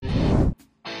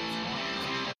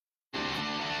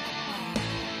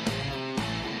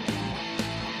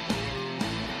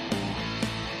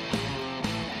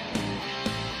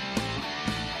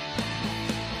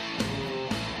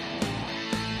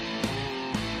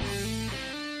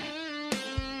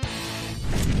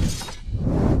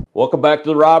Welcome back to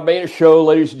the Rob Maness Show,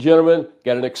 ladies and gentlemen.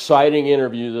 Got an exciting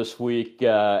interview this week,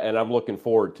 and I'm looking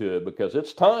forward to it because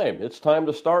it's time. It's time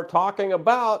to start talking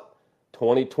about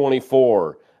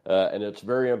 2024, and it's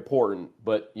very important.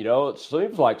 But, it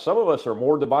seems like some of us are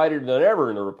more divided than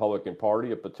ever in the Republican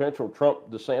Party. A potential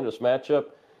Trump-DeSantis matchup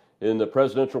in the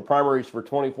presidential primaries for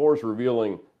 24 is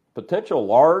revealing potential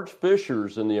large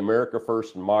fissures in the America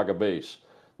First and MAGA base.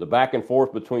 The back and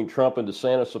forth between Trump and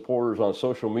DeSantis supporters on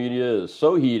social media is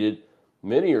so heated,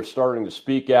 many are starting to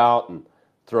speak out and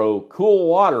throw cool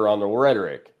water on the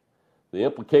rhetoric. The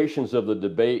implications of the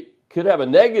debate could have a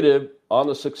negative on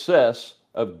the success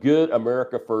of good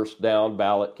America First down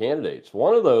ballot candidates.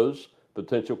 One of those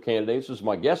potential candidates is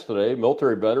my guest today,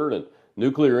 military veteran and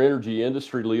nuclear energy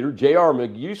industry leader, J.R.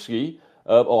 Migewski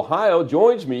of Ohio,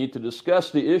 joins me to discuss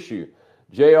the issue.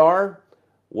 J.R.,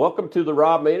 welcome to the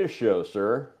Rob Maness Show,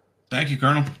 sir. Thank you,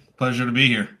 Colonel. Pleasure to be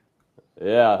here.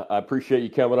 Yeah, I appreciate you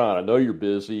coming on. I know you're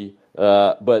busy,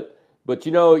 but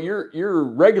your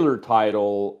regular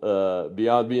title,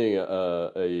 beyond being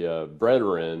a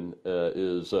veteran,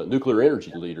 is a nuclear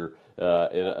energy leader,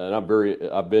 and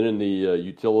I've been in the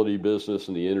utility business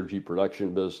and the energy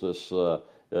production business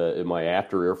in my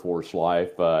after Air Force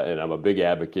life, and I'm a big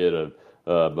advocate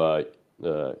of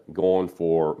going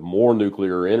for more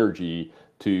nuclear energy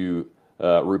to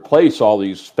replace all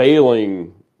these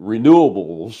failing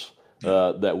renewables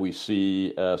that we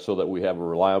see, so that we have a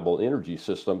reliable energy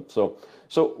system. So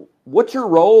what's your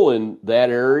role in that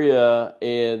area,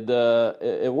 and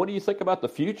what do you think about the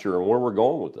future and where we're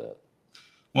going with that?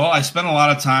 Well, I spent a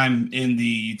lot of time in the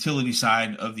utility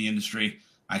side of the industry.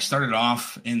 I started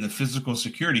off in the physical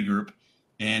security group,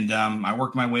 and I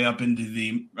worked my way up into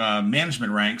the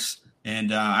management ranks,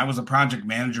 and I was a project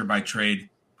manager by trade,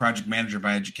 project manager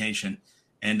by education.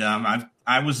 And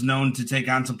I was known to take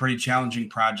on some pretty challenging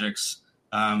projects.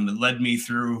 It led me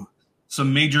through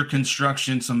some major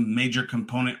construction, some major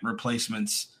component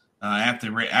replacements at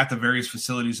the various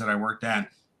facilities that I worked at.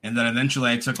 And then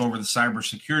eventually I took over the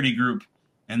cybersecurity group,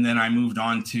 and then I moved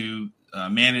on to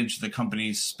manage the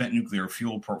company's spent nuclear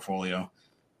fuel portfolio.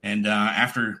 And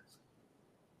after,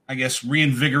 I guess,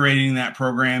 reinvigorating that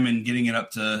program and getting it up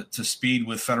to speed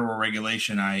with federal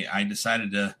regulation, I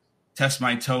decided to test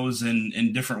my toes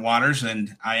in different waters,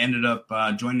 and I ended up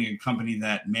joining a company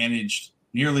that managed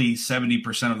nearly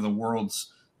 70% of the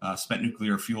world's spent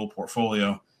nuclear fuel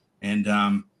portfolio. And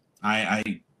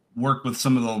I worked with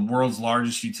some of the world's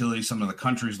largest utilities, some of the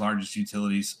country's largest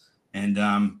utilities, and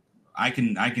I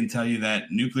can tell you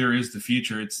that nuclear is the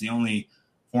future. It's the only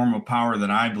form of power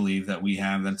that I believe that we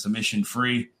have that's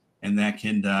emission-free and that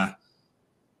can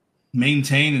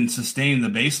maintain and sustain the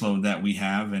baseload that we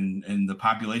have, and the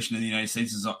population in the United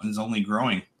States is only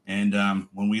growing. And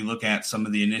when we look at some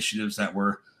of the initiatives that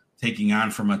we're taking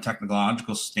on from a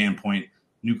technological standpoint,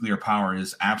 nuclear power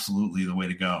is absolutely the way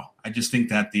to go. I just think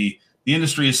that the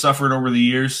industry has suffered over the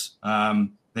years.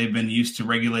 They've been used to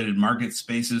regulated market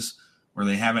spaces where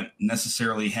they haven't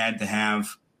necessarily had to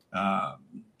have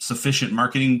sufficient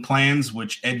marketing plans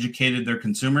which educated their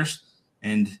consumers.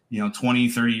 And 20,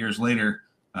 30 years later,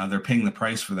 they're paying the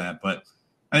price for that. But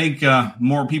I think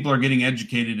more people are getting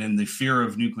educated, and the fear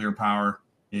of nuclear power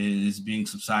is being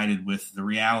subsided with the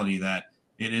reality that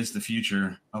it is the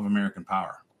future of American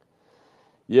power.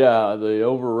 Yeah, the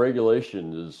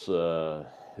overregulation is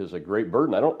a great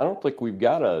burden. I don't think we've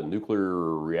got a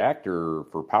nuclear reactor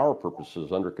for power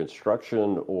purposes under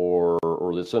construction or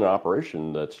that's in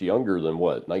operation that's younger than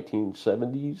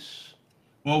 1970s?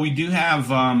 Well, we do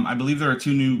have, I believe there are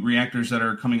 2 new reactors that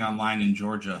are coming online in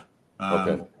Georgia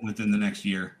within the next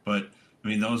year. But, I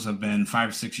mean, those have been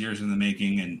 5-6 years in the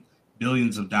making, and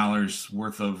billions of dollars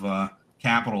worth of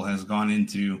capital has gone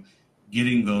into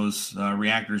getting those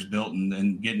reactors built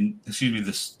and getting, the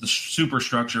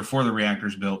superstructure for the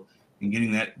reactors built and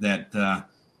getting that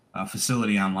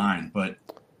facility online. But,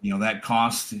 that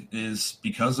cost is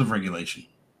because of regulation.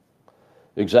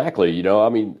 Exactly.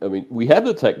 We have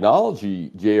the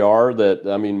technology, JR,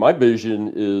 my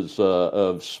vision is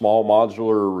of small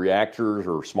modular reactors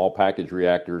or small package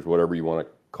reactors, whatever you want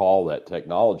to call that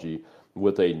technology,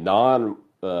 with a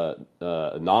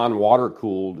non-water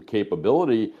cooled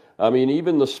capability.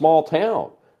 Even the small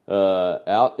town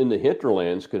out in the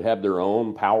hinterlands could have their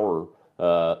own power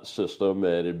system,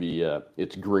 and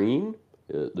it's green.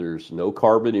 There's no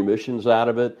carbon emissions out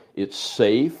of it. It's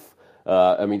safe.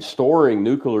 Storing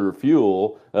nuclear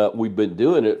fuel, we've been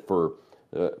doing it for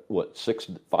 5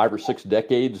 or 6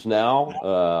 decades now,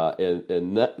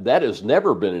 and that has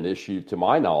never been an issue to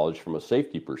my knowledge from a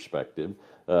safety perspective.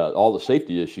 All the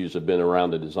safety issues have been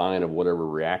around the design of whatever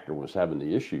reactor was having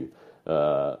the issue.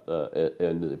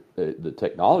 and the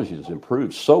technology has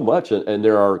improved so much, and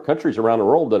there are countries around the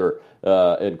world that are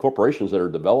and corporations that are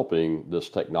developing this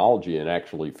technology and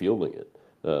actually fielding it.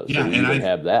 So Yeah, we and even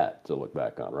have that to look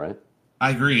back on, right? I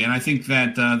agree, and I think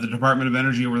that the Department of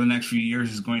Energy over the next few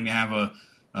years is going to have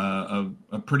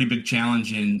a pretty big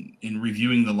challenge in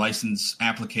reviewing the license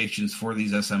applications for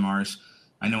these SMRs.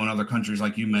 I know in other countries,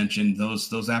 like you mentioned,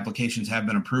 those applications have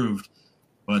been approved,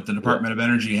 but the Yeah. Department of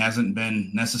Energy hasn't been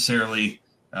necessarily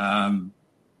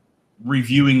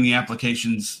reviewing the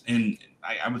applications in,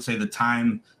 I would say, the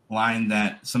timeline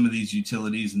that some of these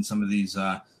utilities and some of these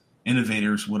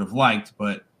innovators would have liked.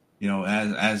 But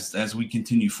as we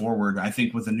continue forward, I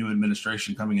think with the new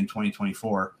administration coming in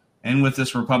 2024, and with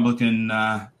this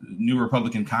new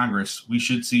Republican Congress, we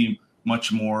should see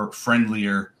much more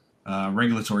friendlier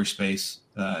regulatory space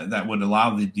that would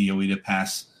allow the DOE to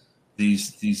pass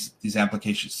these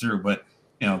applications through. But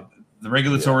the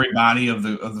regulatory body of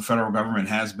the federal government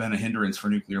has been a hindrance for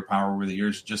nuclear power over the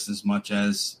years, just as much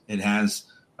as it has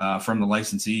from the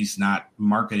licensees not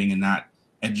marketing and not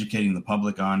educating the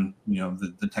public on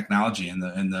the technology and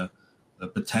the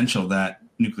potential that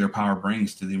nuclear power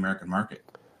brings to the American market.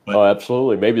 Oh,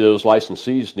 absolutely. Maybe those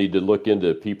licensees need to look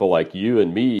into people like you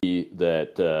and me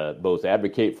that both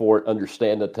advocate for it,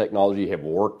 understand the technology, have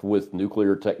worked with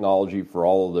nuclear technology for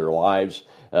all of their lives,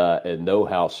 and know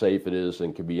how safe it is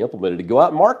and can be implemented to go out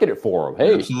and market it for them.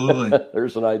 Hey, Absolutely.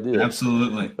 there's an idea.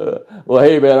 Absolutely. Well,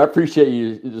 hey, man, I appreciate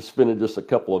you just spending just a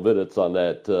couple of minutes on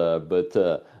that.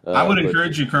 I would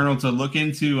encourage you, Colonel, to look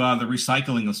into the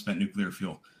recycling of spent nuclear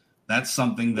fuel. That's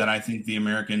something that I think the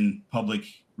American public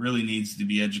really needs to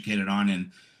be educated on,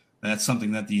 and that's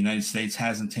something that the United States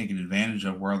hasn't taken advantage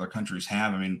of where other countries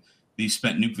have. I mean, these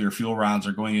spent nuclear fuel rods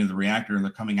are going into the reactor and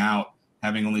they're coming out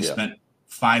having only spent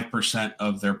 5%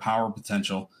 of their power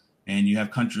potential, and you have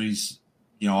countries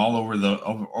all over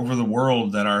the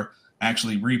world that are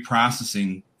actually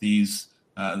reprocessing this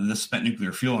spent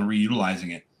nuclear fuel and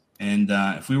reutilizing it. And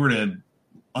if we were to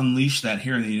unleash that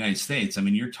here in the United States, I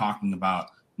mean, you're talking about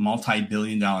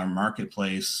multi-billion-dollar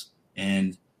marketplace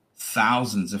and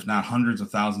thousands, if not hundreds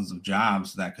of thousands of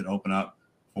jobs that could open up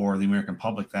for the American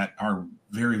public that are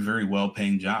very, very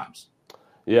well-paying jobs.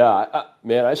 Yeah,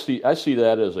 man, I see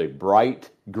that as a bright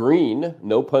green,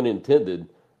 no pun intended,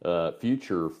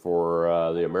 future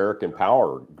for the American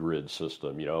power grid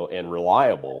system, and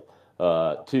reliable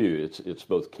too. It's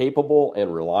both capable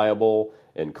and reliable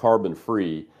and carbon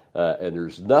free, and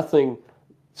there's nothing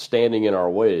standing in our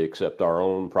way except our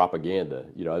own propaganda.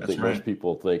 I think most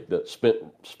people think that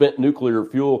spent nuclear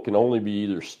fuel can only be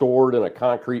either stored in a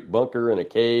concrete bunker in a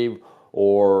cave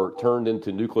or turned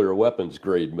into nuclear weapons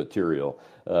grade material.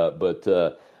 But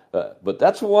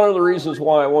that's one of the reasons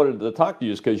why I wanted to talk to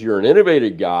you, is because you're an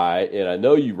innovative guy, and I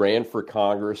know you ran for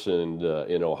Congress and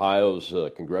in Ohio's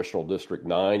Congressional District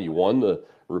 9. You won the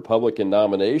Republican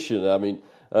nomination. I mean,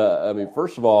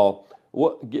 first of all,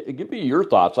 give me your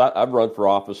thoughts. I've run for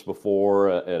office before,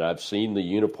 and I've seen the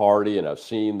uniparty, and I've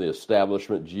seen the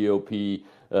establishment GOP.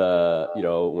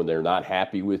 When they're not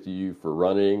happy with you for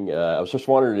running. I was just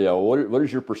wondering, what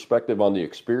is your perspective on the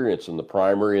experience in the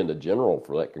primary and the general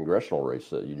for that congressional race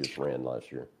that you just ran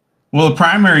last year? Well, the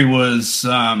primary was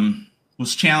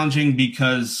challenging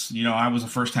because I was a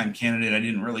first-time candidate. I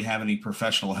didn't really have any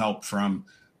professional help from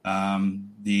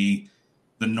the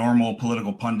normal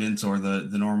political pundits or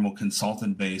the normal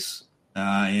consultant base.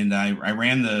 And I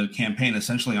ran the campaign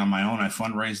essentially on my own. I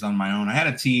fundraised on my own. I had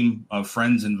a team of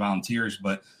friends and volunteers,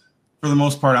 but for the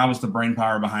most part, I was the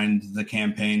brainpower behind the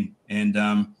campaign.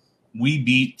 And we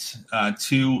beat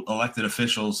two elected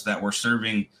officials that were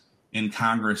serving in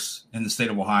Congress in the state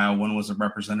of Ohio. One was a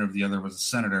representative, the other was a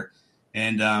senator.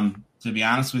 And to be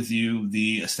honest with you,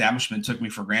 the establishment took me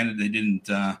for granted. They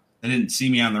didn't see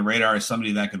me on the radar as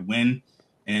somebody that could win.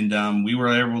 And we were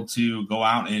able to go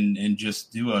out and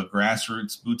just do a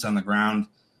grassroots, boots on the ground,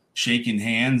 shaking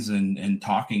hands and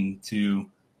talking to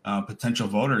potential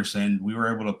voters. And we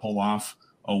were able to pull off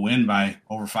a win by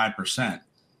over 5%.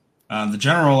 The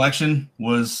general election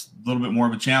was a little bit more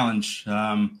of a challenge.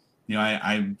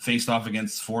 I faced off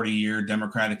against 40-year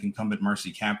Democratic incumbent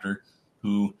Marcy Kaptur,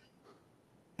 who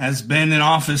has been in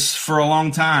office for a long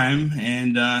time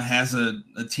and has a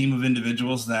team of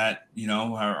individuals that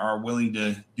are willing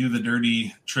to do the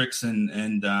dirty tricks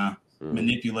and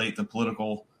manipulate the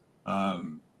political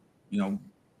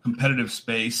competitive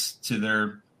space to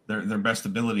their best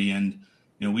ability. And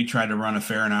we tried to run a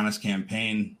fair and honest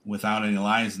campaign without any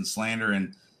lies and slander.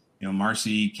 And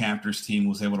Marcy Kaptur's team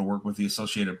was able to work with the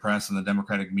Associated Press and the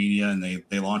Democratic media, and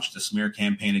they launched a smear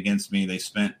campaign against me. They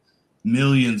spent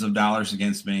millions of dollars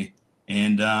against me.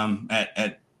 And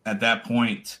at at that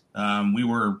point,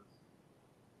 some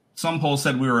polls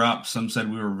said we were up, some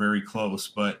said we were very close,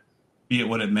 but be it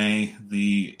what it may,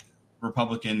 the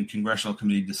Republican Congressional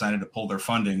Committee decided to pull their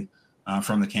funding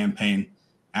from the campaign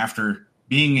after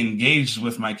being engaged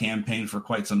with my campaign for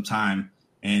quite some time.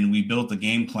 And we built a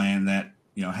game plan that,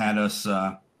 had us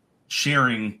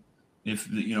sharing if,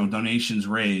 donations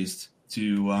raised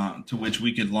to which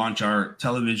we could launch our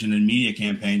television and media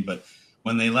campaign. But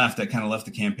when they left, that kind of left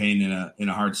the campaign in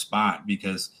a hard spot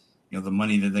because, the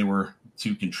money that they were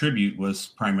to contribute was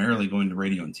primarily going to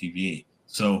radio and TV.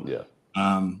 So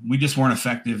we just weren't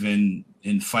effective in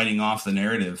fighting off the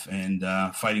narrative and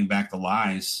fighting back the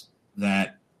lies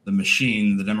that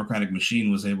the Democratic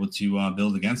machine, was able to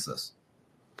build against us.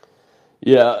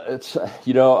 Yeah, it's,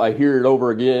 I hear it over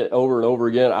and over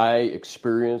again. I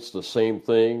experienced the same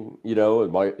thing,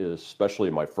 especially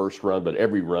in my first run, but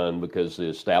every run, because the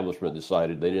establishment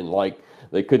decided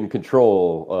they couldn't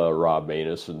control Rob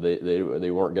Maness, and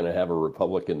they weren't going to have a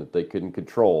Republican that they couldn't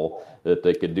control, that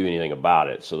they could do anything about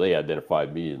it. So they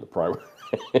identified me in the primary.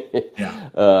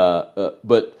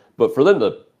 But for them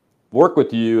to work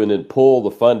with you and then pull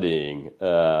the funding,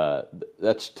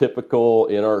 that's typical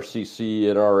NRCC,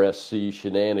 NRSC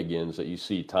shenanigans that you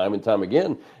see time and time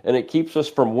again, and it keeps us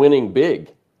from winning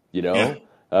big, I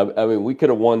mean, we could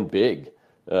have won big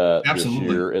this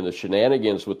year, and the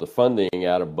shenanigans with the funding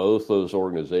out of both those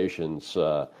organizations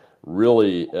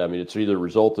really, I mean, it's either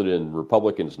resulted in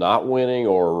Republicans not winning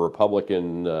or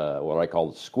Republican, what I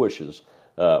call the squishes,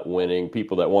 winning,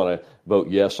 people that want to vote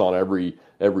yes on every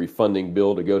funding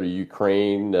bill to go to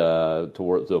Ukraine,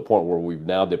 to the point where we've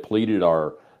now depleted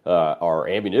our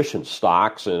ammunition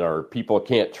stocks and our people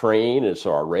can't train, and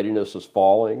so our readiness is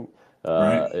falling,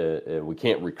 and we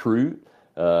can't recruit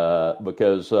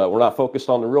because we're not focused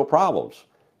on the real problems.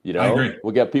 I agree.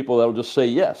 We got people that'll just say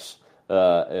yes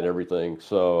and everything.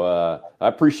 So I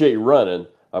appreciate you running.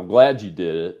 I'm glad you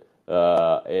did it.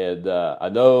 And I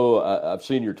know I've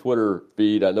seen your Twitter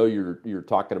feed. I know you're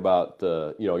talking about,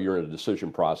 you're in a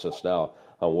decision process now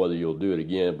on whether you'll do it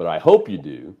again, but I hope you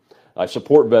do. I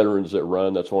support veterans that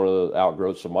run. That's one of the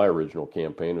outgrowths of my original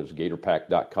campaign, is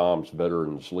GatorPack.com's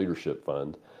Veterans Leadership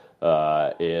Fund.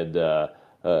 And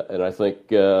I think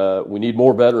we need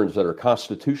more veterans that are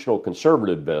constitutional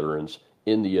conservative veterans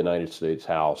in the United States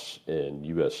House and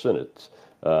U.S. Senate.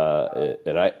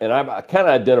 And I kind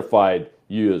of identified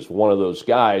you as one of those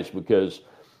guys because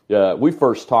we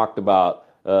first talked about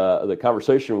the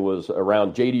conversation was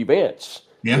around J.D. Vance,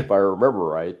 if I remember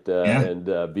right. And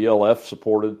BLF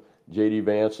supported J.D.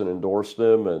 Vance and endorsed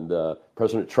him, and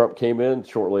President Trump came in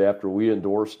shortly after we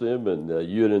endorsed him, and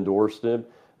you had endorsed him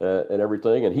and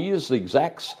everything. And he is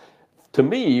to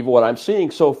me, what I'm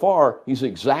seeing so far, he's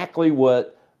exactly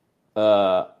what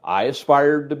I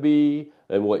aspired to be,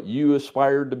 and what you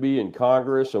aspired to be in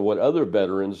Congress, and what other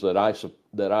veterans that I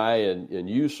and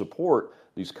you support,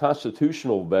 these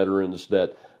constitutional veterans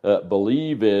that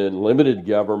believe in limited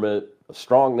government, a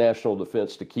strong national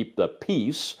defense to keep the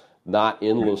peace, not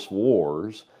endless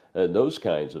wars, and those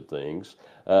kinds of things.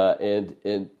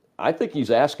 And I think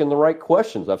he's asking the right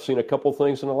questions. I've seen a couple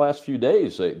things in the last few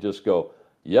days that just go,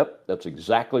 yep, that's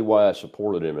exactly why I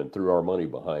supported him and threw our money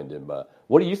behind him.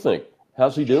 What do you think?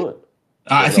 How's he doing?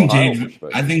 I think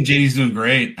JD's doing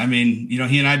great. I mean,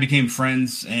 he and I became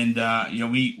friends, and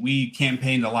we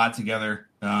campaigned a lot together,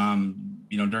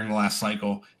 during the last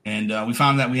cycle, and we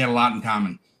found that we had a lot in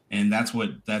common, and that's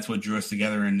what drew us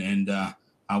together, and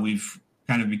we've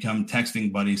kind of become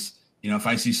texting buddies. If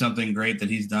I see something great that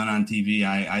he's done on TV,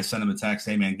 I send him a text,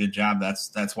 "Hey man, good job.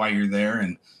 That's why you're there."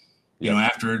 And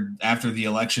after the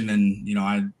election, and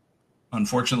I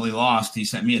unfortunately lost, he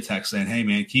sent me a text saying, "Hey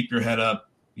man, keep your head up.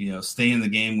 Stay in the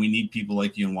game. We need people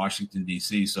like you in Washington,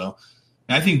 D.C." So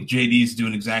I think JD's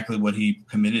doing exactly what he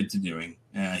committed to doing.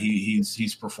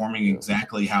 He's performing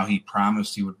exactly how he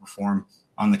promised he would perform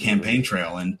on the campaign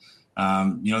trail. And,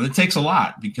 that takes a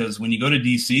lot, because when you go to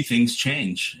D.C., things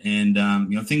change. And,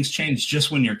 things change just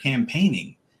when you're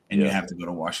campaigning and you have to go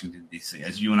to Washington, D.C.,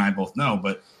 as you and I both know.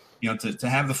 But, to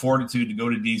have the fortitude to go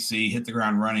to D.C., hit the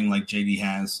ground running like JD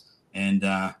has, and,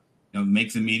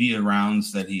 make the media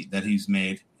rounds that he's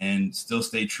made, and still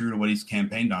stay true to what he's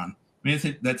campaigned on. I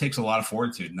mean, that takes a lot of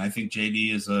fortitude, and I think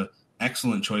JD is an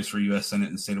excellent choice for U.S. Senate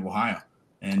in the state of Ohio.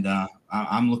 And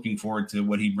I'm looking forward to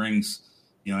what he brings,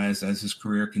 as his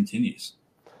career continues.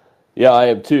 Yeah, I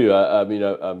am too. I mean,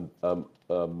 I'm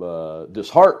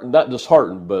disheartened, not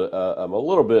disheartened, but I'm a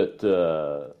little bit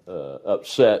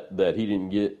upset that he didn't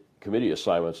get committee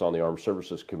assignments on the Armed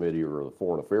Services Committee or the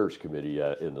Foreign Affairs Committee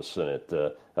in the Senate.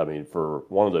 I mean, for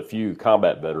one of the few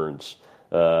combat veterans,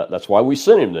 that's why we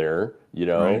sent him there,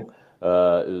 Right.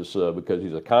 is because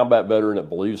he's a combat veteran that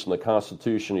believes in the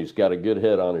Constitution. He's got a good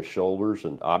head on his shoulders,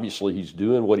 and obviously he's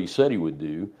doing what he said he would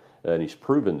do, and he's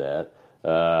proven that.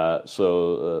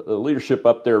 So the leadership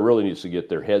up there really needs to get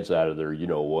their heads out of their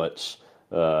you-know-whats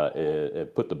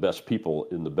and put the best people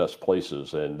in the best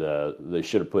places, and they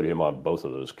should have put him on both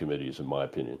of those committees, in my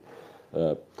opinion.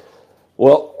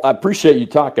 Well, I appreciate you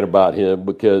talking about him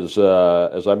because,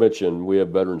 as I mentioned, we have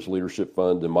Veterans Leadership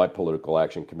Fund in my political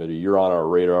action committee. You're on our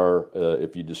radar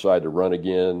if you decide to run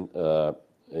again,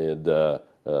 and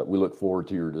we look forward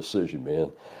to your decision,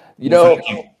 man.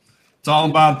 It's all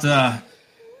about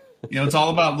it's all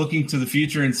about looking to the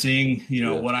future and seeing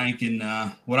what I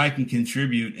can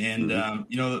contribute, and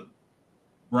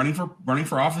running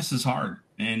for office is hard,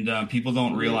 and people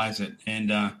don't realize it,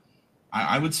 and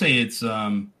I would say it's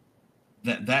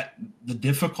that the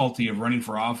difficulty of running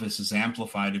for office is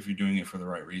amplified if you're doing it for the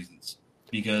right reasons.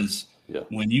 Because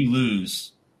when you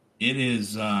lose,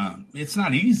 it's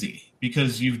not easy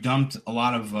because you've dumped a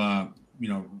lot of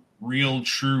real,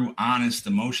 true, honest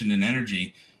emotion and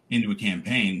energy into a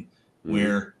campaign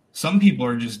where some people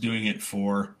are just doing it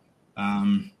for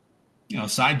a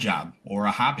side job or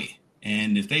a hobby.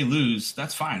 And if they lose,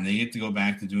 that's fine. They get to go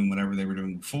back to doing whatever they were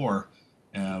doing before,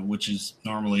 which is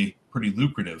normally pretty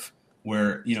lucrative.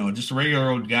 Where, just regular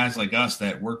old guys like us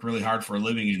that worked really hard for a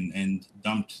living and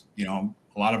dumped, a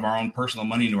lot of our own personal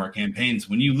money into our campaigns.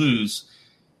 When you lose,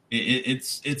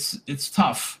 it's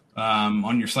tough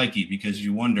on your psyche because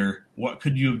you wonder, what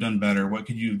could you have done better? What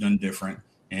could you have done different?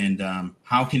 And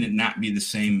how can it not be the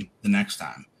same the next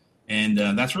time? And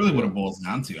that's really what it boils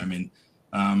down to. I mean,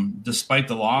 despite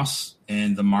the loss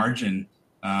and the margin,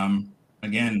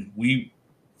 again, we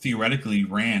theoretically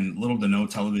ran little to no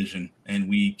television, and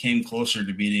we came closer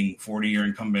to beating 40-year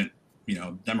incumbent,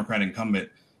 Democrat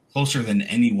incumbent, closer than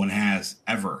anyone has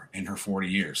ever in her 40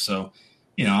 years. So,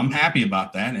 I'm happy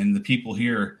about that, and the people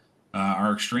here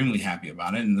are extremely happy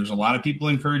about it. And there's a lot of people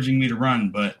encouraging me to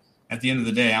run, but at the end of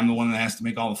the day, I'm the one that has to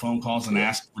make all the phone calls and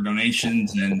ask for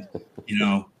donations, and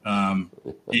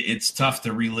it's tough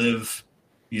to relive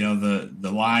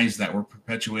the lies that were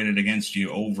perpetuated against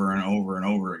you over and over and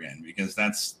over again, because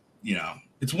that's,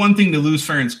 it's one thing to lose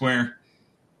fair and square.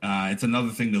 It's another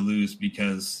thing to lose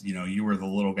because, you were the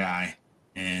little guy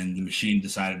and the machine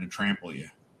decided to trample you.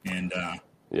 And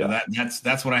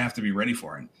that's what I have to be ready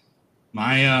for. And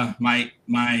my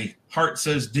heart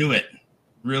says do it.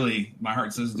 Really, my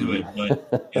heart says do it.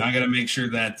 But I got to make sure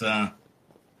that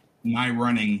my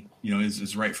running,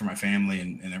 is right for my family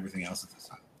and everything else at this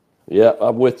time. Yeah,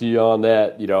 I'm with you on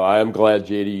that. I am glad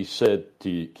JD said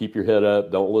to keep your head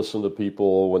up. Don't listen to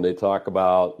people when they talk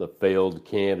about the failed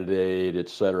candidate, et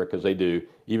cetera, because they do.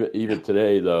 Even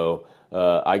today, though,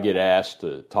 I get asked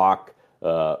to talk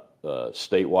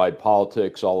statewide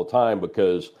politics all the time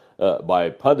because by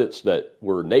pundits that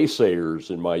were naysayers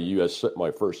in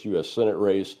my first U.S. Senate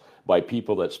race, by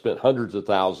people that spent hundreds of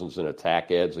thousands in attack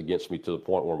ads against me to the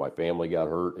point where my family got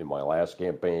hurt in my last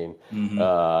campaign.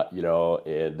 But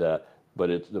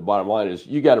the bottom line is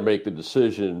you got to make the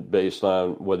decision based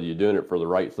on whether you're doing it for the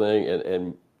right thing,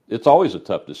 and it's always a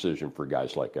tough decision for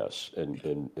guys like us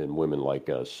and women like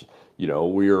us.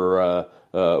 We're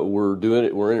doing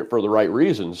it. We're in it for the right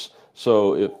reasons.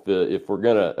 So if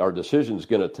our decision's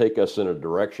gonna take us in a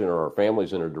direction, or our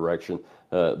family's in a direction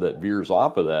that veers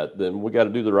off of that, then we got to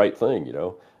do the right thing.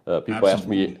 People Absolutely. Ask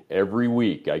me every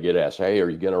week. I get asked, "Hey, are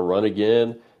you gonna run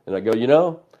again?" And I go,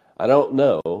 I don't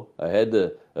know. I had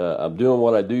to. I'm doing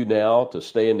what I do now to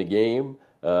stay in the game.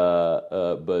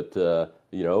 But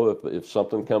if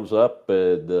something comes up,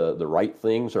 the right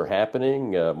things are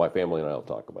happening, my family and I will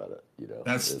talk about it.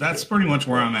 That's pretty much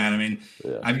where I'm at. I mean,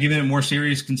 I've given it more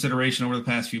serious consideration over the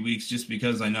past few weeks, just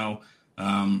because I know,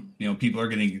 people are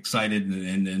getting excited,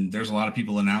 and there's a lot of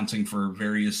people announcing for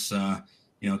various,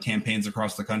 campaigns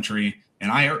across the country.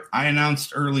 And I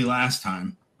announced early last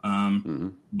time,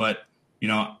 but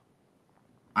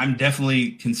I'm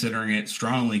definitely considering it,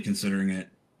 strongly considering it.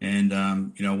 And,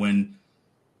 when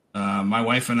my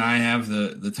wife and I have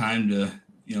the time to,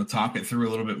 talk it through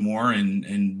a little bit more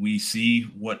and we see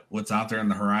what's out there on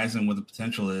the horizon, what the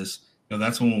potential is,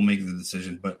 that's when we'll make the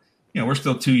decision. But, we're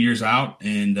still 2 years out,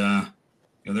 and,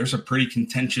 there's a pretty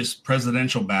contentious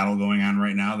presidential battle going on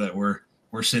right now that we're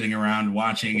sitting around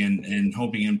watching and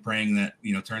hoping and praying that,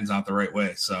 turns out the right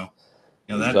way. So,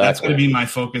 that's going to be my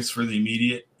focus for the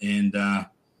immediate. And,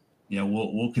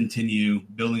 we'll continue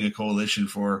building a coalition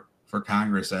for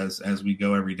Congress as we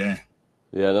go every day.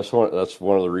 Yeah, that's one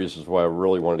of the reasons why I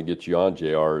really wanted to get you on,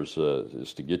 JR, is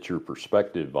to get your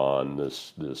perspective on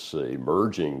this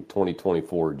emerging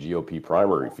 2024 GOP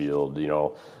primary field.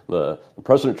 The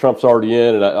President Trump's already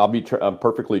in, and I'm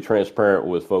perfectly transparent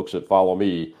with folks that follow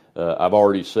me. I've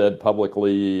already said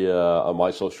publicly on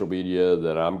my social media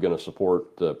that I'm going to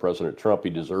support President Trump. He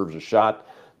deserves a shot.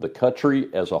 The country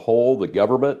as a whole, the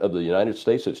government of the United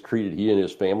States, has treated he and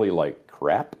his family like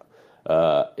crap.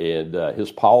 And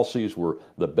his policies were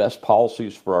the best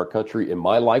policies for our country in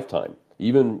my lifetime,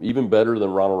 even better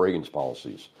than Ronald Reagan's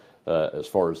policies as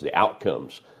far as the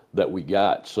outcomes that we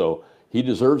got. So he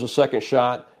deserves a second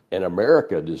shot, and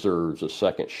America deserves a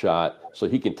second shot so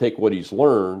he can take what he's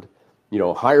learned,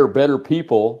 hire better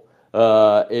people,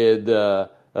 and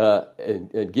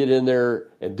get in there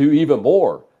and do even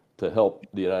more to help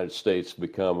the United States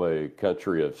become a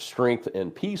country of strength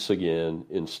and peace again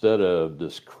instead of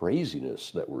this craziness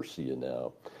that we're seeing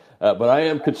now. But I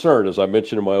am concerned, as I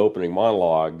mentioned in my opening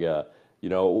monologue.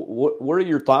 What are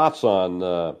your thoughts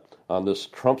on this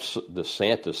Trump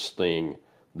DeSantis thing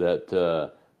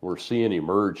that we're seeing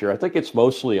emerge here? I think it's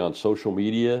mostly on social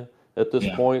media at this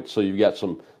point. So you've got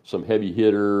some heavy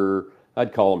hitter,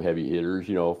 I'd call them heavy hitters,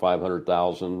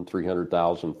 500,000,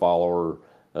 300,000 follower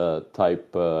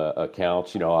type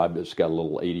accounts. I've just got a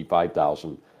little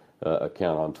 85,000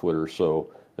 account on Twitter,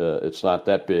 so it's not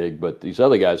that big. But these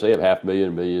other guys, they have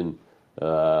 500,000,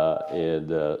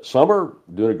 and some are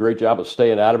doing a great job of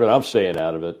staying out of it. I'm staying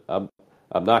out of it. I'm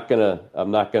not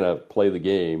gonna play the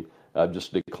game. I'm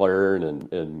just declaring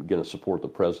and gonna support the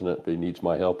president. If he needs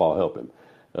my help, I'll help him.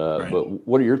 Right. But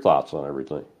what are your thoughts on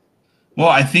everything? Well,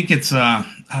 I think it's a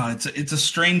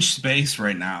strange space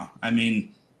right now. I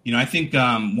mean, I think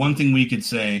one thing we could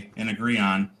say and agree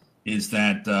on is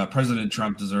that President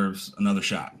Trump deserves another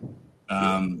shot.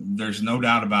 There's no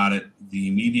doubt about it.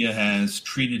 The media has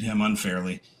treated him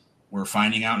unfairly. We're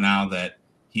finding out now that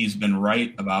he's been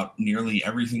right about nearly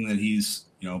everything that he's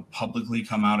publicly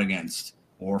come out against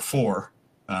or for,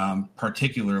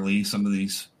 particularly some of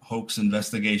these hoax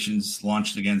investigations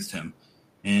launched against him.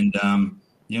 And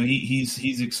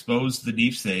he's exposed the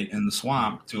deep state and the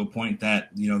swamp to a point that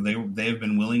they have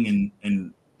been willing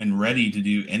and ready to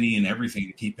do any and everything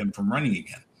to keep him from running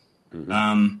again.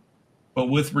 Mm-hmm. But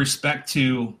with respect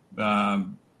to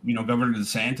Governor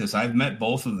DeSantis, I've met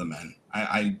both of the men.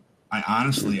 I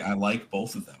honestly I like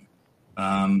both of them.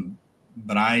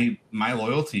 But my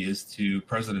loyalty is to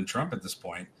President Trump at this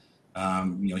point.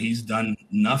 He's done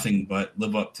nothing but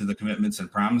live up to the commitments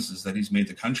and promises that he's made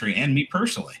the country and me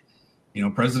personally.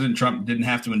 President Trump didn't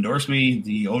have to endorse me.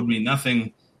 He owed me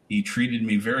nothing. He treated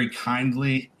me very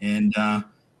kindly. And,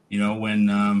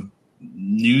 when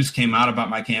news came out about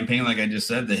my campaign, like I just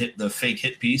said, the fake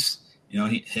hit piece,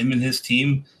 him and his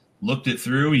team looked it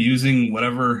through using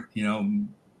whatever,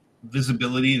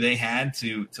 visibility they had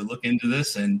to look into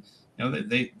this. And,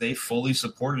 they fully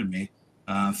supported me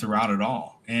throughout it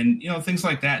all. And, things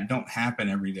like that don't happen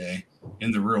every day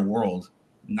in the real world.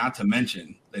 Not to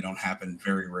mention, they don't happen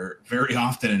very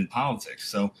often in politics.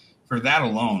 So for that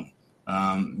alone,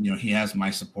 he has my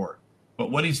support. But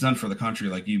what he's done for the country,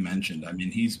 like you mentioned, I mean,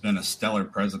 he's been a stellar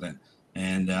president.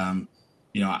 And,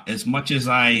 as much as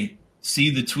I see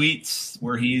the tweets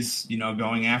where he's,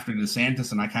 going after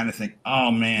DeSantis, and I kind of think,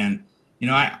 oh, man,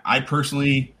 I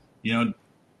personally,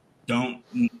 don't,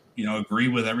 agree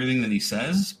with everything that he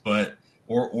says, but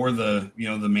or the,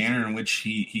 the manner in which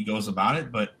he goes about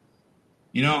it. But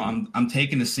I'm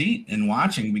taking a seat and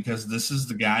watching because this is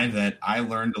the guy that I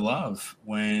learned to love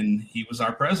when he was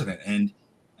our president. And,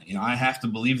 I have to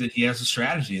believe that he has a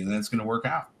strategy and that's going to work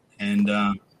out. And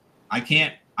I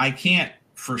can't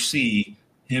foresee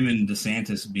him and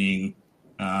DeSantis being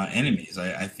enemies.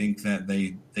 I think that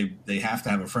they have to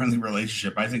have a friendly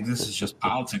relationship. I think this is just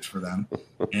politics for them.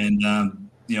 And,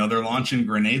 they're launching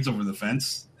grenades over the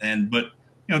fence. But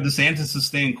DeSantis is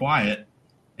staying quiet.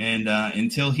 And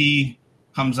until he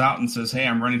comes out and says, hey,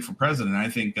 I'm running for president, I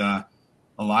think a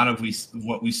lot of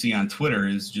what we see on Twitter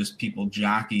is just people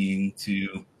jockeying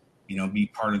to, be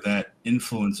part of that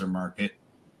influencer market,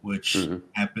 which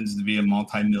happens to be a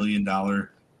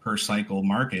multi-million-dollar per cycle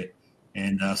market.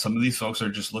 And some of these folks are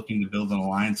just looking to build an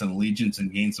alliance and allegiance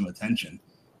and gain some attention.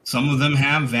 Some of them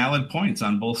have valid points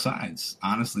on both sides.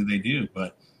 Honestly, they do.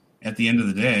 But at the end of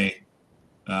the day,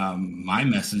 my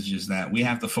message is that we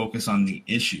have to focus on the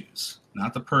issues,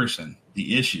 not the person,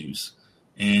 the issues.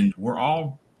 And we're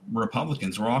all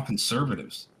Republicans. We're all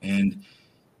conservatives. And,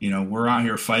 we're out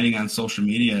here fighting on social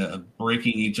media,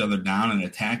 breaking each other down and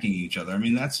attacking each other. I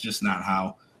mean, that's just not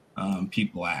how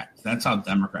people act. That's how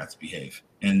Democrats behave,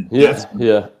 and Yeah,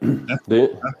 yeah. that's They,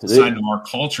 that's the they, side of our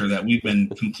culture that we've been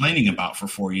complaining about for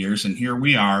 4 years, and here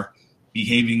we are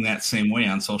behaving that same way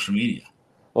on social media.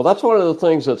 well, that's one of the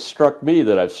things that struck me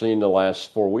that I've seen the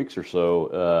last 4 weeks or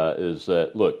so is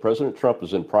that, look, President Trump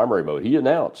is in primary mode. He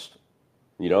announced,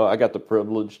 I got the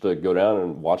privilege to go down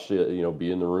and watch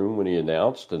be in the room when he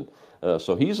announced. And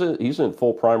so he's in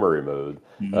full primary mode.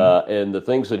 Mm-hmm. And the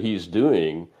things that he's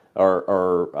doing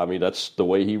I mean, that's the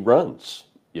way he runs.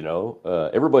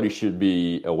 Everybody should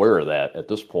be aware of that at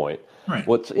this point. Right.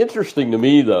 What's interesting to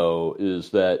me, though,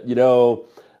 is that,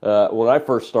 when I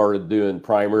first started doing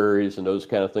primaries and those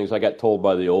kind of things, I got told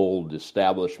by the old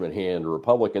establishment hand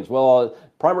Republicans, well,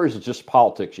 primaries is just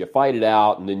politics. You fight it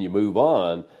out and then you move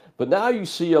on. But now you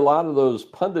see a lot of those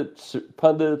pundits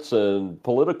and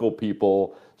political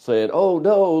people saying, "Oh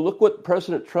no, look what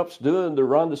President Trump's doing to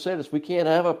Ron DeSantis. We can't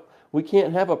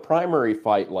have a primary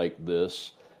fight like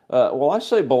this." Well, I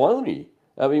say baloney.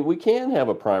 I mean, we can have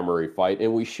a primary fight,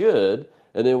 and we should.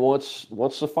 And then once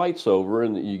the fight's over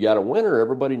and you got a winner,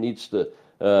 everybody needs to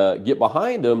get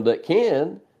behind them that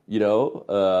can.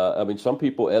 I mean, some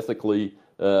people ethically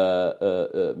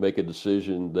make a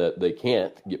decision that they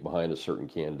can't get behind a certain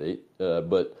candidate.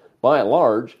 But by and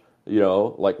large,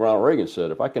 like Ronald Reagan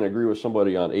said, if I can agree with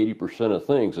somebody on 80% of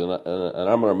things, and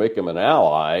I'm going to make them an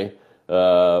ally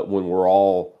when we're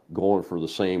all going for the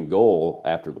same goal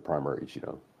after the primaries,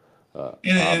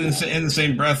 In the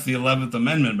same breath, the 11th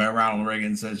Amendment by Ronald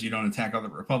Reagan says you don't attack other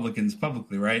Republicans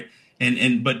publicly, right?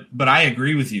 But I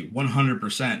agree with you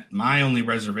 100%. My only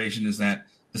reservation is that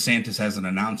DeSantis hasn't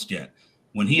announced yet.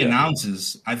 When he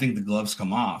announces, I think the gloves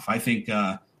come off. I think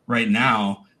right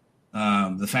now,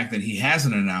 the fact that he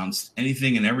hasn't announced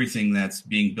anything and everything that's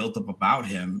being built up about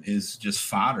him is just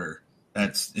fodder.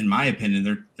 That's, in my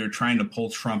opinion, they're trying to pull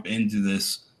Trump into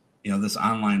this, this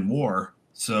online war,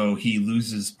 so he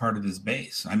loses part of his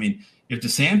base. I mean, if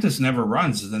DeSantis never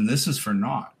runs, then this is for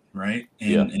naught, right?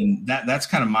 And that's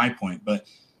kind of my point. But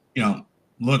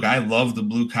look, I love the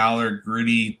blue collar,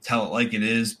 gritty, tell it like it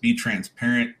is, be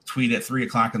transparent, tweet at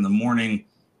 3:00 in the morning,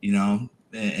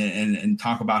 and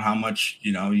talk about how much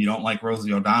you don't like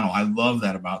Rosie O'Donnell. I love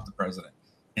that about the president,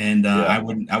 and I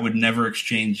would never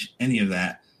exchange any of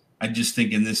that. I just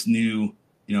think in this new,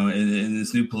 in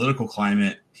this new political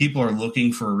climate, people are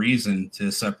looking for a reason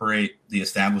to separate the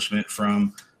establishment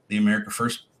from the America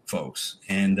First folks,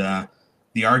 and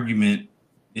the argument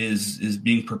is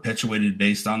being perpetuated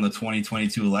based on the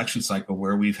 2022 election cycle,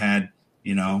 where we've had,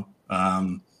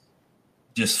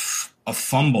 just a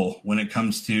fumble when it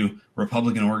comes to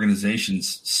Republican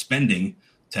organizations spending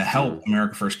to help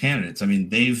America First candidates. I mean,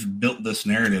 they've built this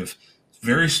narrative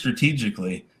very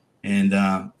strategically, and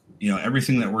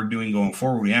everything that we're doing going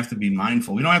forward, we have to be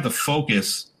mindful. We don't have to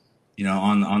focus,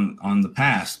 on the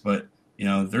past, but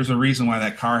there's a reason why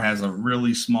that car has a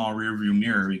really small rear view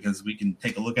mirror, because we can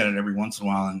take a look at it every once in a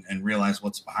while and realize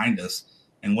what's behind us.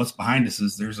 And what's behind us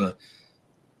is there's a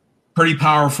pretty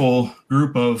powerful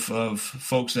group of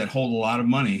folks that hold a lot of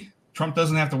money. Trump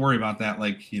doesn't have to worry about that,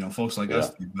 like folks like us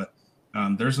do, but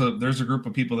there's a group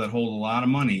of people that hold a lot of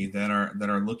money that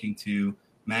are looking to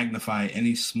magnify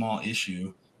any small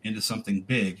issue into something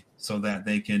big, so that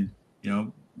they can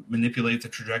manipulate the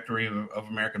trajectory of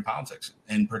American politics,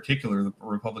 in particular the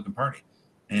Republican Party.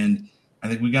 And I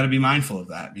think we got to be mindful of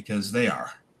that, because they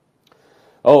are.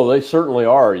 Oh, they certainly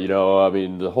are. I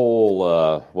mean, the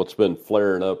whole what's been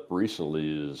flaring up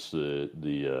recently is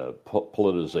the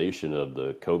politicization of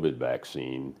the COVID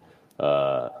vaccine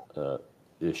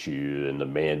issue and the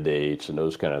mandates and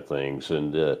those kind of things.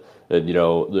 And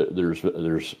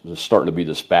there's starting to be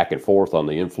this back and forth on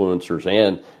the influencers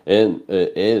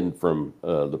and from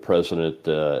the president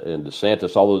and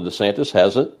DeSantis, although DeSantis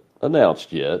hasn't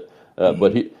announced yet.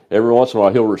 But every once in a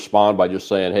while he'll respond by just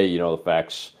saying, "Hey, the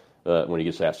facts." When he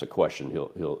gets asked a question,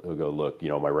 he'll go, "Look,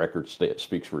 my record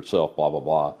speaks for itself." Blah blah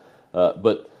blah.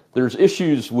 But there's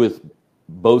issues with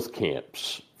both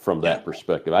camps from that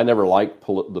perspective. I never liked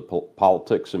the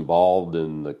politics involved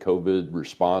in the COVID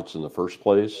response in the first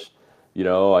place.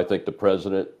 I think the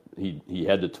president, he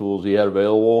had the tools he had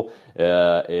available,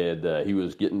 and he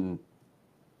was getting,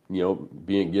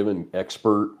 being given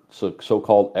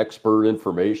so-called expert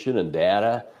information and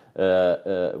data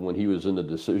when he was in the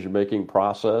decision-making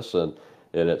process. And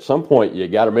at some point, you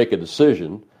got to make a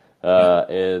decision.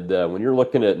 And when you're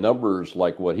looking at numbers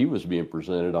like what he was being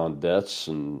presented on deaths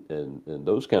and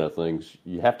those kind of things,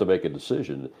 you have to make a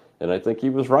decision. And I think he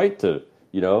was right to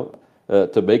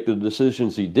make the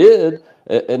decisions he did.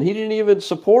 And he didn't even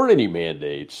support any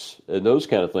mandates and those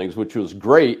kind of things, which was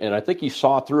great. And I think he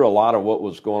saw through a lot of what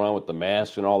was going on with the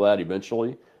masks and all that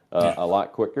eventually. Yeah. a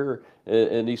lot quicker.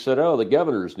 And he said, oh, the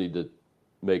governors need to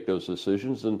make those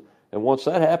decisions. And once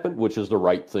that happened, which is the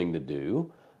right thing to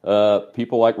do,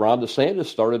 people like Ron DeSantis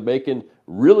started making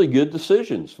really good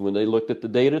decisions when they looked at the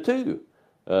data too.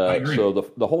 I agree. So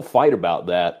the whole fight about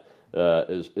that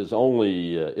is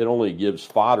only it only gives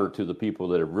fodder to the people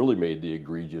that have really made the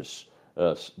egregious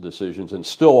decisions and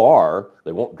still are.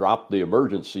 They won't drop the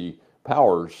emergency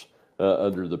powers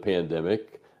under the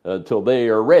pandemic until they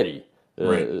are ready.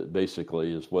 Right.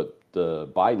 Basically, is what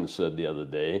Biden said the other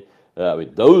day. I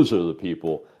mean, those are the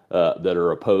people that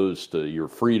are opposed to your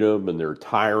freedom, and they're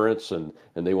tyrants, and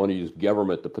they want to use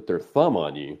government to put their thumb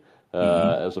on you,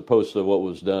 as opposed to what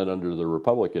was done under the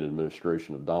Republican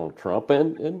administration of Donald Trump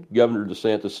and Governor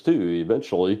DeSantis too.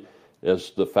 Eventually,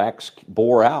 as the facts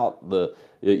bore out, the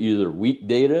either weak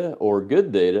data or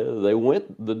good data, they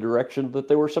went the direction that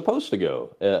they were supposed to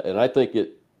go. And I think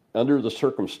under the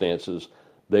circumstances,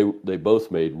 they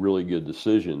both made really good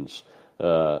decisions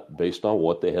based on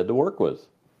what they had to work with.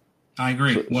 I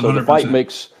agree. 100%. So the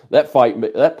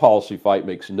that policy fight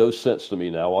makes no sense to me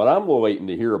now. What I'm waiting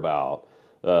to hear about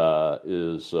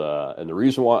is, and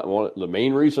the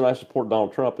main reason I support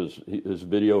Donald Trump is his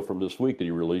video from this week that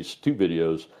he released, 2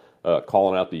 videos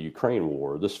calling out the Ukraine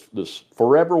war. This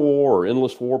forever war or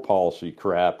endless war policy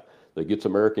crap that gets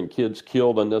American kids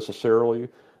killed unnecessarily.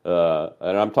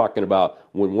 And I'm talking about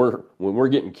when we're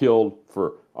getting killed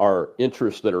for our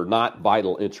interests that are not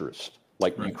vital interests.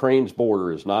 Like Right. Ukraine's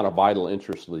border is not a vital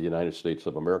interest of the United States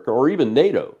of America or even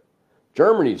NATO.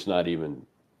 Germany's not even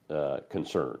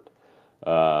concerned.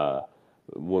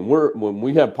 When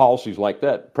we have policies like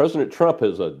that, President Trump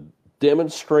has a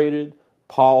demonstrated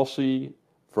policy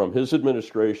from his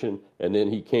administration, and then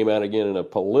he came out again in a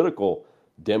political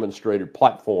demonstrated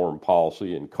platform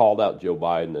policy and called out Joe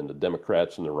Biden and the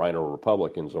Democrats and the Rhino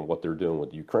Republicans on what they're doing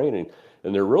with Ukraine,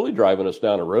 and they're really driving us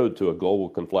down a road to a global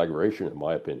conflagration, in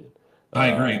my opinion. I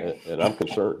agree. And I'm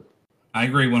concerned. I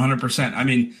agree 100%. I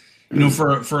mean,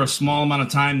 for a small amount of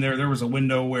time there was a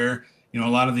window where, a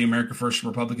lot of the America First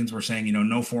Republicans were saying,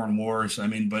 no foreign wars. I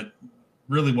mean, but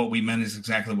really what we meant is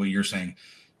exactly what you're saying.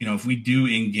 If we do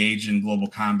engage in global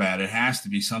combat, it has to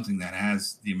be something that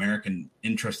has the American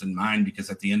interest in mind, because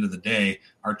at the end of the day,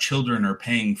 our children are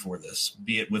paying for this,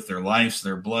 be it with their lives,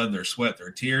 their blood, their sweat,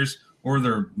 their tears, or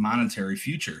their monetary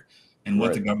future, and what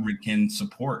Right. the government can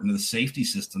support, and the safety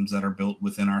systems that are built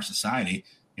within our society,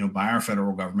 by our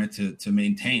federal government to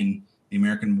maintain the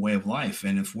American way of life.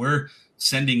 And if we're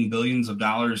sending billions of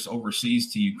dollars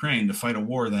overseas to Ukraine to fight a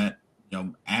war that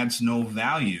adds no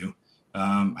value,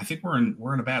 I think we're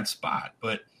in a bad spot.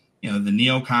 But the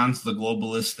neocons, the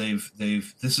globalists,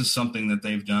 this is something that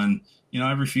they've done.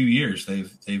 Every few years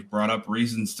they've brought up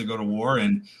reasons to go to war,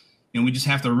 and we just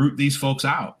have to root these folks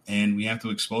out, and we have to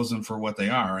expose them for what they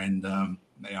are. And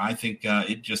I think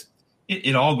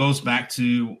it all goes back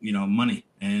to money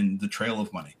and the trail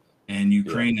of money. And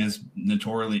Ukraine has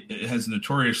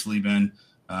notoriously been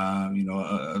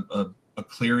a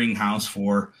clearinghouse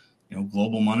for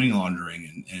global money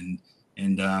laundering, and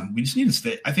we just need to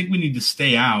stay. I think we need to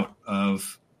stay out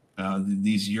of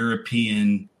these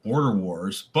European border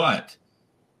wars. But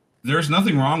there's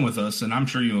nothing wrong with us, and I'm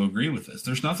sure you'll agree with this.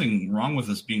 There's nothing wrong with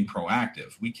us being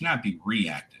proactive. We cannot be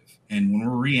reactive. And when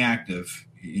we're reactive,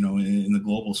 in the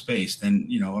global space, then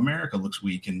America looks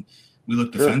weak and we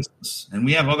look defenseless. And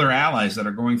we have other allies that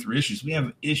are going through issues. We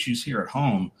have issues here at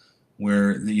home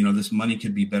where this money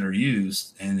could be better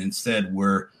used, and instead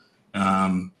we're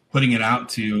putting it out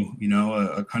to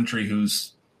a country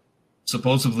who's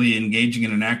supposedly engaging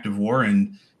in an active war,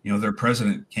 and their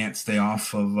president can't stay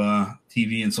off of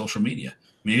TV and social media.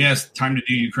 I mean, he has time to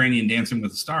do Ukrainian Dancing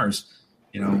with the Stars.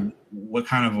 What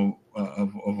kind of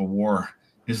a war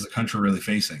is the country really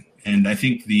facing? And I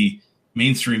think the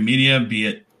mainstream media, be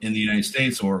it in the United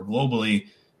States or globally,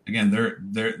 again,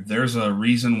 there's a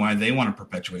reason why they want to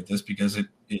perpetuate this, because it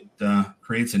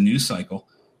creates a news cycle,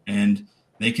 and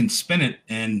they can spin it,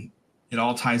 and it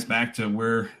all ties back to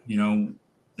where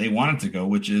they want it to go,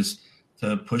 which is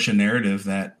to push a narrative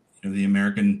that the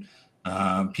American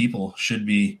people should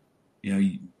be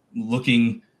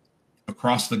looking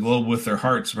across the globe with their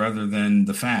hearts rather than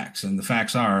the facts. And the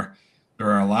facts are, there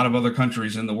are a lot of other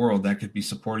countries in the world that could be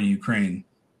supporting Ukraine,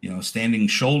 standing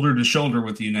shoulder to shoulder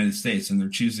with the United States, and they're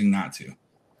choosing not to.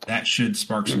 That should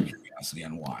spark some curiosity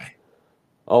on why.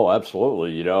 Oh,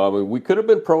 absolutely. I mean, we could have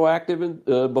been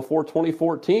proactive before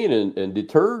 2014 and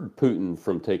deterred Putin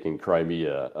from taking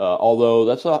Crimea. Although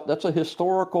that's a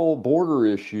historical border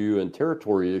issue and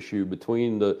territory issue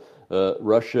between the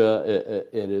Russia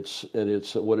and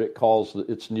its what it calls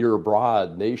its near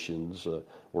abroad nations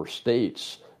or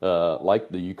states like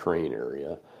the Ukraine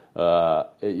area.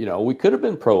 We could have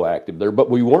been proactive there, but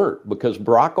we weren't because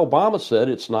Barack Obama said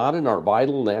it's not in our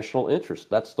vital national interest.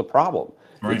 That's the problem.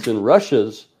 Right. It's in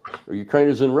Ukraine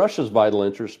is in Russia's vital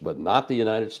interest, but not the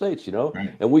United States,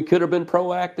 Right. And we could have been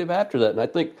proactive after that. And I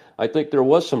think there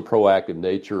was some proactive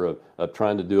nature of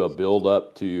trying to do a build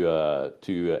up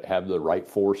to have the right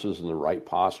forces and the right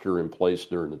posture in place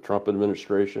during the Trump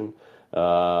administration.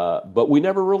 But we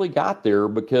never really got there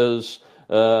because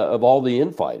of all the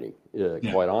infighting,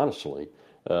 quite honestly,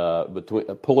 between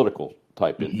political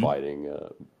type infighting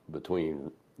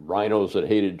between rhinos that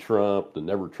hated Trump, the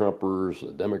never Trumpers,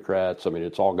 the Democrats. I mean,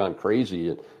 it's all gone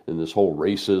crazy in this whole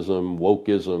racism,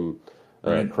 wokeism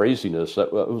craziness.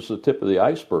 That was the tip of the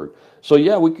iceberg. So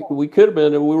yeah, we could have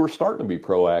been, and we were starting to be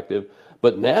proactive.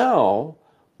 But now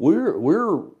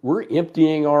we're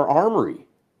emptying our armory.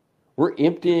 We're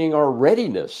emptying our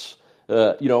readiness.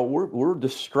 We're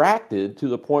distracted to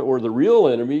the point where the real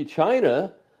enemy,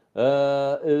 China,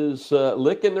 is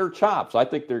licking their chops. I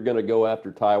think they're going to go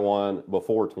after Taiwan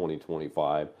before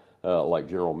 2025, like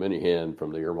General Minihan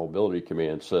from the Air Mobility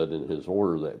Command said in his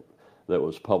order that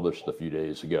was published a few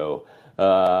days ago.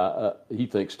 He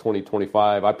thinks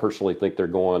 2025. I personally think they're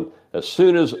going as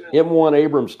soon as M1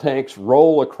 Abrams tanks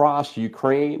roll across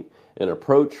Ukraine and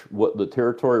approach what the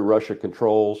territory Russia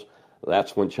controls.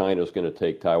 That's when China's going to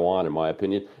take Taiwan, in my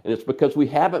opinion. And it's because we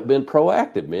haven't been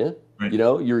proactive, man. Right.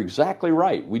 You're exactly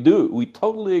right. We do. We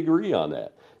totally agree on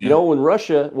that. Yeah. When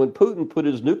Putin put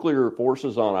his nuclear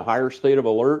forces on a higher state of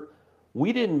alert,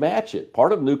 we didn't match it.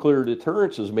 Part of nuclear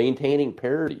deterrence is maintaining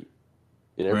parity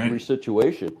in every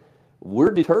situation.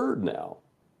 We're deterred now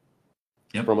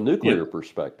from a nuclear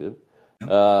perspective.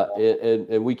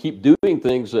 And we keep doing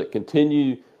things that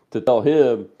continue to tell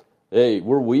him, hey,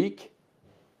 we're weak.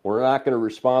 We're not going to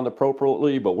respond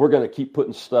appropriately, but we're going to keep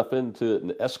putting stuff into it and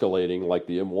escalating like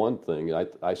the M1 thing.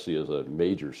 I see as a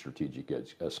major strategic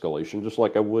escalation, just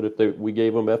like I would if we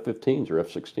gave them F-15s or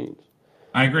F-16s.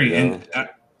 I agree. And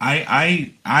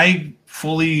I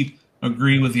fully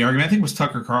agree with the argument. I think it was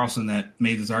Tucker Carlson that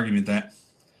made this argument that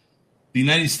the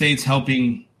United States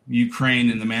helping Ukraine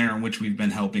in the manner in which we've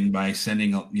been helping by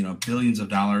sending billions of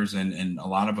dollars and a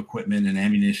lot of equipment and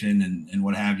ammunition and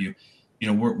what have you.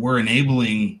 We're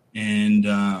enabling and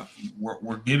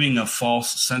we're giving a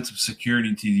false sense of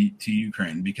security to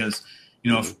Ukraine because,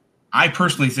 if I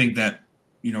personally think that,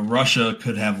 Russia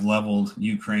could have leveled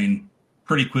Ukraine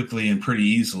pretty quickly and pretty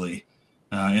easily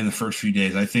in the first few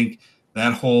days. I think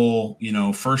that whole,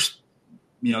 first,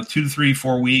 2 to 3,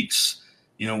 4 weeks,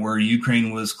 where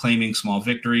Ukraine was claiming small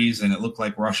victories and it looked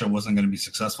like Russia wasn't going to be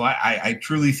successful. I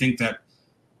truly think that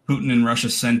Putin and Russia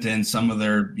sent in some of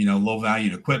their,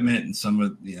 low-valued equipment and some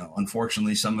of,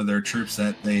 unfortunately, some of their troops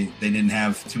that they didn't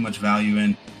have too much value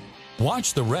in.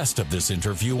 Watch the rest of this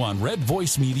interview on Red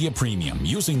Voice Media Premium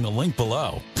using the link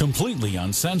below. Completely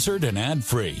uncensored and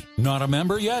ad-free. Not a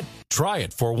member yet? Try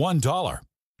it for $1.